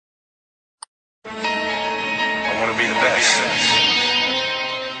be the best.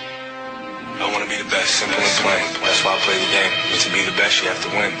 I want to be the best, simple and plain. That's why I play the game. But to be the best, you have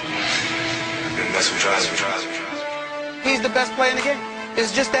to win. And that's what drives me. He's the best player in the game.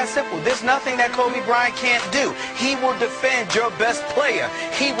 It's just that simple. There's nothing that Kobe Bryant can't do. He will defend your best player.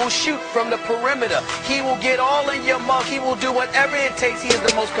 He will shoot from the perimeter. He will get all in your mug. He will do whatever it takes. He is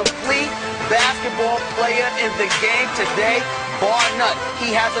the most complete basketball player in the game today, bar none.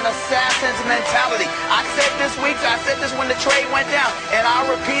 He has an assassin's mentality. I said this week, I said this when the trade went down, and I'll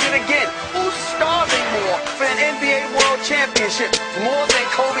repeat it again. Who's starving more for an NBA World Championship more than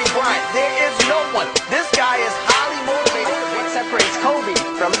Kobe Bryant? There is no one. This guy is highly motivated. What separates Kobe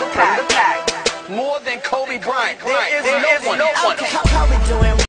from the pack? More than Kobe Bryant. There is no one. How we doing?